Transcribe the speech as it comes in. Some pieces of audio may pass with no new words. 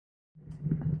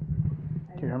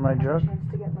Do you hear my joke? I had a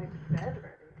chance to get my bed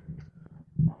ready.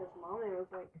 Because Mommy was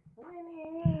like, I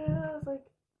was like,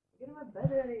 getting my bed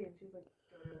ready. And she's like,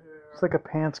 It's like a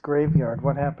pants graveyard.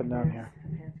 What happened down here?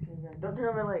 Don't turn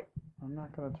on my light. I'm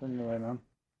not going to turn your light on.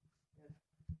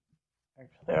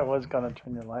 Actually, I was going to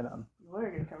turn your light on. You were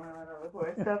going to turn my light on before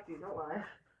I stopped you. Don't lie.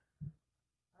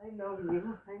 I know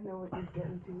you. I know what you're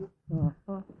getting to.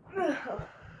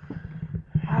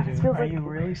 Are you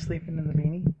really sleeping in the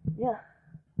beanie? Yeah.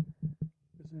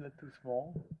 Isn't it too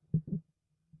small?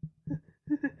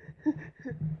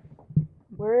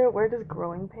 Where does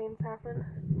growing pains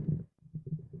happen?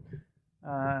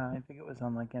 I think it was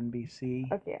on like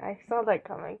NBC. Okay, I saw that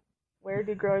coming. Where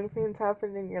do growing pains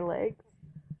happen in your legs?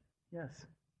 Yes.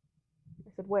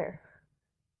 I said where?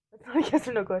 That's not a yes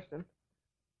or no question.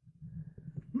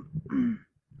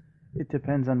 It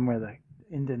depends on where the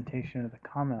indentation of the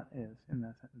comma is in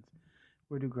that sentence.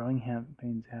 Where do growing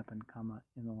pains happen, comma,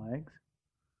 in the legs?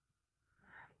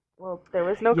 Well, there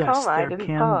was no comma. I didn't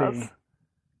pause. Be.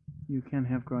 You can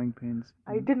have growing pains.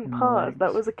 I didn't pause.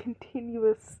 That was a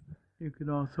continuous. You could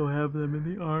also have them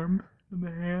in the arms, in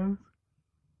the hands,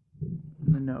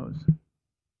 in the nose.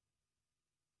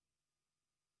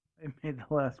 I made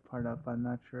the last part up. I'm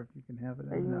not sure if you can have it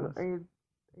in the nose. Are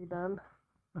you done?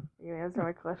 Are you gonna answer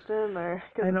my question, or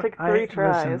because it took 3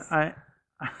 tries? Listen,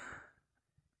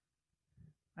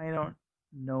 I don't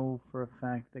know for a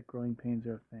fact that growing pains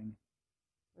are a thing.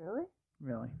 Really?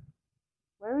 Really.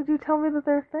 Why would you tell me that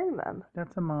they're a thing then?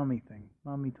 That's a mommy thing.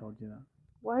 Mommy told you that.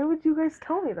 Why would you guys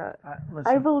tell me that?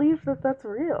 Listen, I believe that that's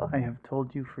real. I have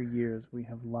told you for years. We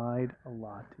have lied a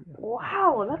lot to you.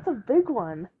 Wow, that's a big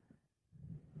one.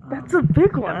 That's a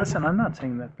big one. Listen, I'm not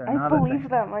saying that they're not a thing. I believe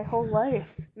that my whole life.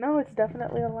 No, it's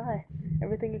definitely a lie.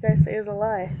 Everything you guys say is a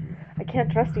lie. I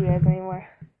can't trust you guys anymore.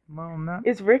 Well, not...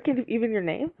 Is Rick even your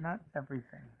name? Not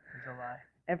everything is a lie.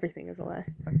 Everything is a lie.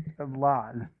 A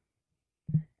lot.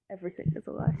 Everything is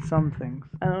a lie. Some things.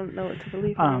 I don't know what to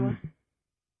believe anymore.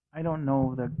 I don't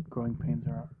know that growing pains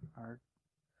are a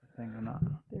thing or not.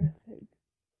 They're a thing.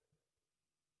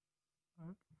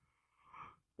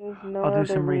 There's no I'll do other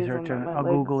some research reason and that my I'll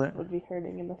legs Google it. would be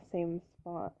hurting in the same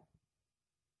spot.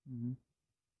 Mm-hmm.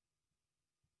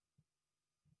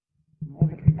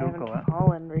 I haven't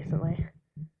fallen recently.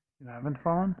 You haven't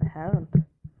fallen? I haven't.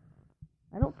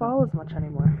 I don't fall as much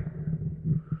anymore.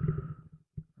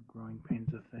 Growing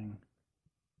pain's a thing.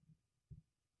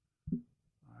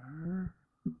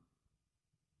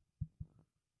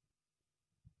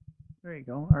 There you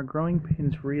go. Are growing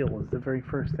pains real is the very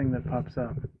first thing that pops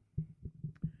up.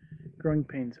 Growing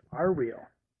pains are real.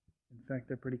 In fact,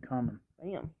 they're pretty common.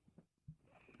 Damn.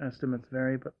 Estimates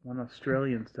vary, but one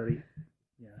Australian study...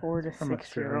 4 to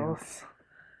 6 year olds.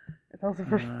 It's also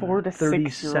for 4 to 6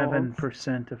 year olds.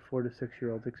 37% of 4 to 6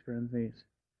 year olds experience these,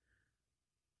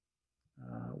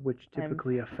 which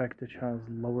typically affect a child's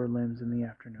lower limbs in the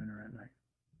afternoon or at night.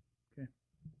 Okay.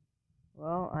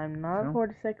 Well, I'm not 4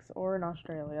 to 6 or in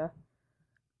Australia.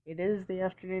 It is the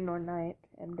afternoon or night,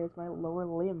 and there's my lower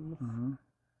limbs. Mm-hmm.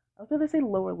 I was going to say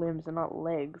lower limbs and not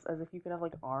legs, as if you could have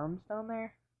like arms down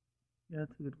there. Yeah,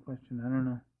 that's a good question. I don't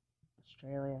know.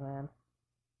 Australia, man.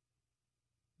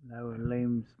 Lower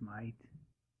limbs, mate.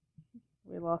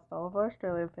 We lost all of our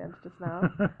Australian fans just now.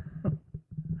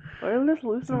 We're just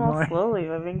losing them all slowly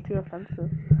by being too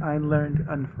offensive.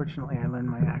 Unfortunately, I learned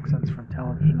my accents from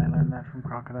television. I learned that from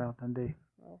Crocodile Dundee.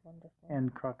 Oh, wonderful.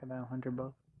 And Crocodile Hunter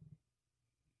both.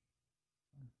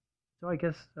 So I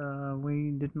guess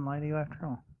we didn't lie to you after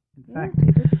all. In fact,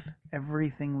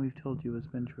 everything we've told you has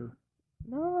been true.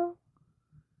 No.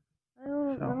 I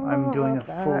don't know. I'm doing a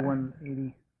full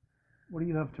 180. What do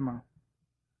you have tomorrow?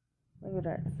 Maybe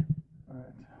darts.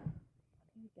 Alright.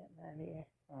 I'm getting out of here.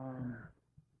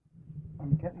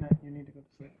 I'm getting it. You need to go to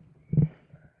sleep.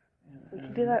 We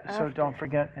can do that after. So don't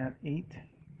forget at 8,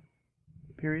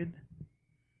 period,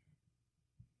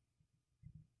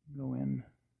 go in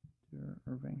to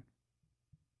Irving.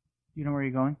 Do you know where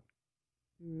you're going?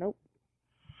 Nope.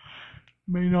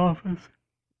 Main office.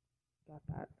 Got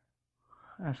that.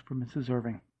 Ask for Mrs.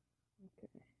 Irving.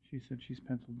 Okay. She said she's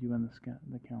penciled you in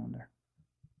the calendar.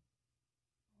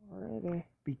 Alrighty.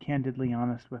 Be candidly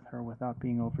honest with her without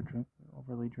being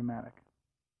overly dramatic.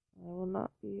 I will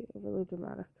not be overly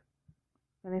dramatic.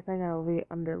 If anything, I will be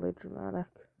underly dramatic.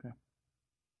 Okay.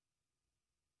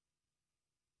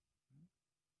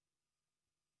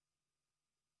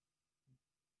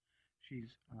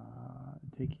 She's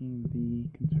taking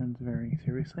the concerns very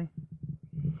seriously.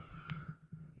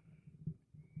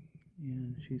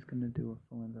 And she's going to do a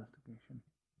full investigation.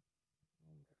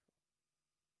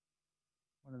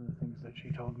 One of the things that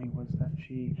she told me was that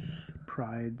she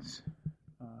prides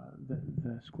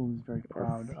the school is very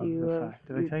proud of you, the fact.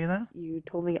 Did I tell you that? You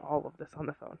told me all of this on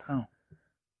the phone. Oh.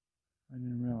 I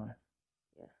didn't realize.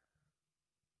 Yeah.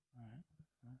 Alright.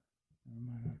 Well, never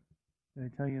mind then.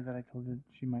 Did I tell you that I told you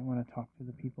she might want to talk to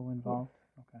the people involved?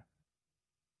 Yes. Okay.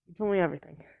 You told me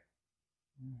everything.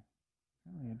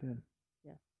 Apparently I did.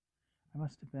 Yeah. I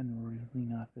must have been really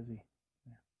not busy.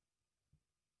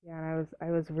 Yeah, and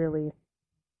I was really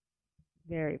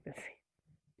very busy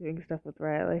doing stuff with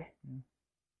Riley.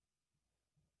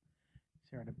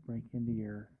 Sarah, to break into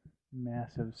your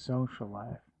massive social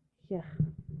life. Yeah.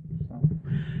 So,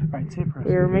 alright, say it for us.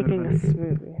 We were making a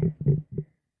smoothie.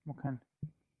 What kind?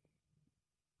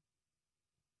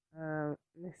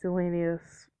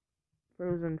 Miscellaneous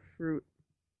frozen fruit.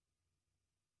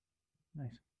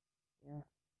 Nice. Yeah.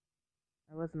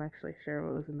 I wasn't actually sure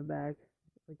what was in the bag.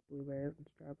 Like blueberries and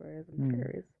strawberries and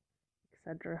cherries,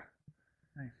 etc.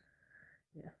 Nice.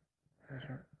 Yeah. Those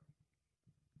are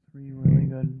 3 really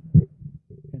good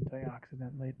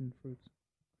antioxidant-laden fruits.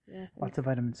 Yeah. Lots of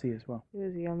vitamin C as well. It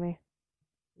was yummy.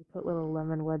 We put little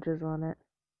lemon wedges on it.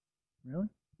 Really?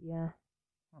 Yeah.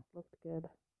 Oh. Looked good.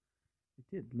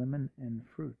 It did. Lemon and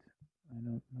fruit. I don't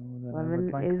know that Lemon I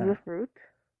would like is that. a fruit.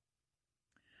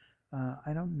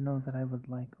 I don't know that I would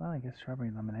like. Well, I guess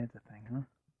strawberry lemonade's a thing, huh?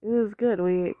 It was good.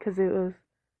 Cause it was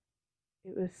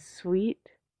sweet.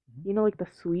 Mm-hmm. You know, like the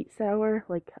sweet sour,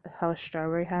 like how a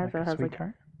strawberry has. Like it has sweet like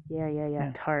tart?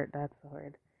 Yeah, tart. That's the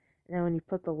word. And then when you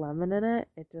put the lemon in it,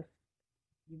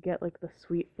 you get like the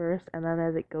sweet first, and then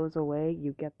as it goes away,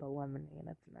 you get the lemony, and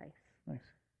it's nice. Nice.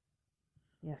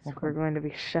 Yes, Well, we're going to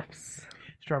be chefs.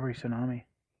 Strawberry tsunami.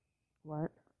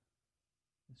 What?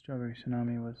 The strawberry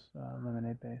tsunami was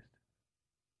lemonade based.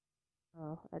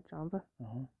 Oh, at Jamba?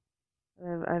 Uh-huh.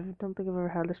 I don't think I've ever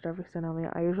had the strawberry tsunami.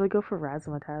 I usually go for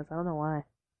razzmatazz. I don't know why.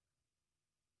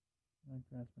 I like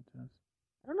razzmatazz.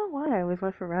 I don't know why I always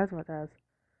went for razzmatazz.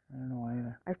 I don't know why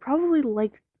either. I probably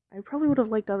would have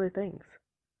liked other things.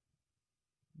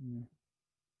 Yeah.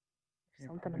 There's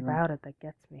something about it that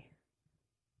gets me.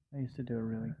 I used to do a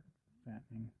really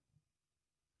fattening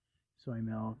soy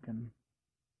milk and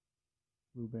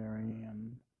blueberry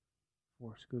and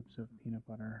 4 scoops of peanut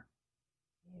butter.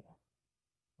 Yeah.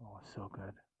 Oh, it's so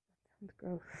good. Sounds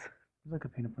gross. It's like a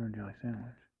peanut butter and jelly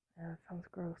sandwich. Yeah, that sounds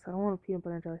gross. I don't want a peanut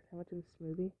butter and jelly sandwich in a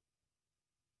smoothie.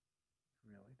 It's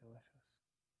really delicious.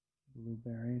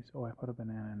 Blueberries. Oh, I put a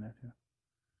banana in there too.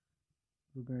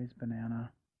 Blueberries,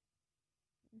 banana,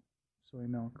 soy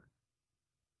milk.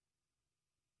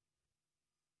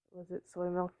 Was it soy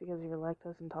milk because you're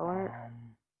lactose intolerant?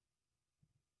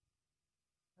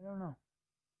 I don't know.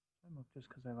 Soy milk just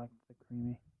because I like the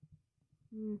creamy.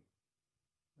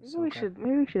 Maybe we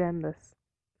should end this.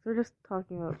 We're just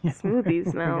talking about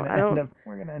smoothies now.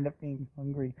 We're gonna end up being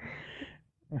hungry.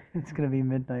 It's gonna be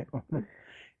midnight.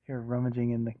 You're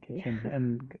rummaging in the kitchen,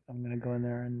 and I'm gonna go in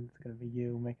there, and it's gonna be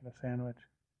you making a sandwich.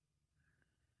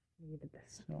 Needed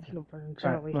this.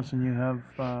 Right, listen, you have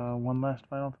one last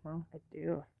final tomorrow? I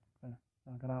do. Okay,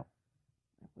 knock it out.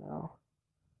 Well.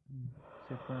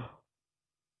 Say a prayer.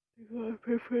 I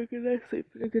pray for a good night, sleep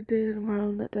and a good day tomorrow,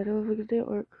 and that I'll have a good day at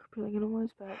work. Feeling in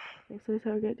one's back. Thanks, let's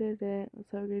have a great day today.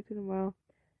 Let's have a great day tomorrow.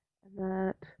 And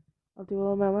that I'll do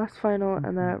well on my last final,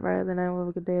 and that Riley and I will have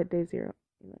a good day at day 0.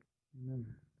 Amen.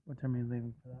 What time are you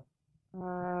leaving for that?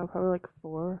 Probably like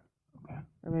 4. Okay.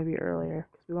 Or maybe earlier,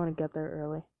 because we want to get there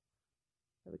early.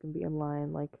 So we can be in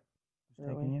line, like, Who's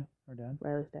taking you? Or Dad?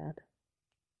 Riley's dad.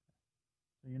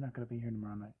 So you're not going to be here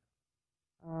tomorrow night?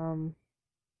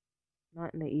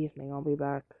 Not in the evening. I'll be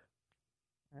back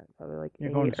at probably like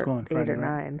You're going to school on Friday, 8 or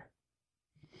 9.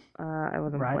 Right? I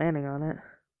wasn't planning on it.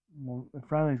 Well, if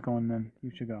Riley's going, then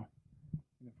you should go.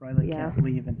 And if Riley can't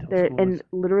leave until school and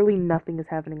literally nothing is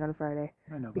happening on Friday.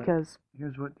 I know, because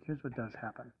here's what does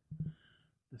happen.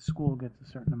 The school gets a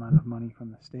certain amount of money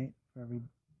from the state for every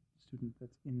student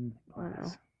that's in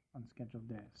class on scheduled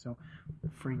days. So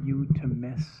for you to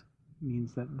miss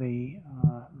means that they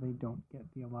don't get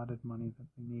the allotted money that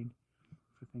they need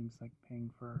for things like paying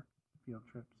for field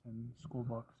trips and school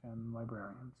books and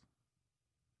librarians.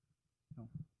 So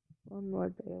one more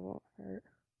day won't hurt.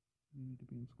 You need to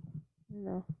be in school. I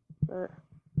know, but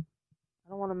I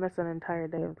don't want to miss an entire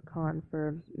day of the con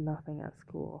for nothing at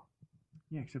school.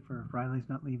 Yeah, except for if Riley's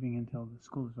not leaving until the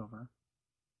school is over.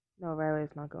 No,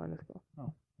 Riley's not going to school.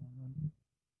 Oh, well then.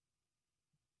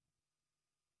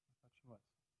 I thought she was.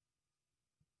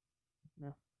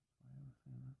 No. Let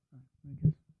me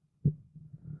guess.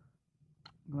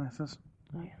 Glasses.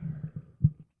 Oh, yeah.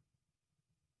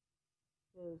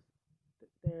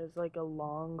 There's like a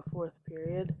long 4th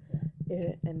period,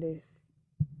 and if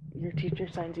your teacher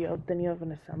signs you up, then you have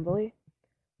an assembly.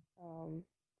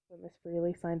 But Miss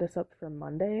Freely signed us up for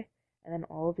Monday, and then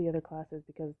all of the other classes,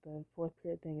 because the fourth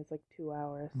period thing is like 2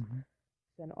 hours,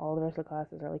 then all the rest of the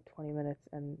classes are like 20 minutes,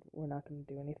 and we're not going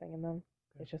to do anything in them.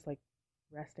 Okay. It's just like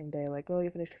resting day, like, oh, you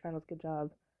finished your finals, good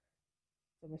job.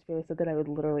 So Miss Freely said that I would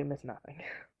literally miss nothing,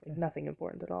 like nothing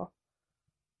important at all.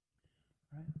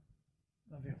 Right.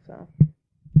 Love you. So.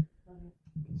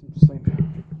 Get some sleep.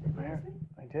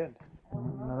 I did.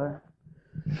 Another.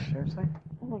 Seriously?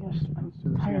 Oh my gosh, I'm Let's do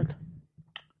this tired. again.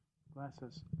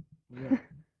 Glasses. Yeah.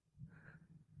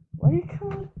 Why are you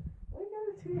coming? Why are you going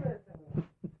to do that?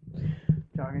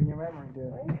 Jogging your memory, dude.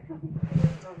 Why are you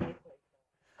coming?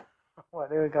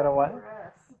 What? We got a what?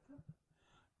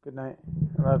 Good night.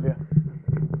 I love you.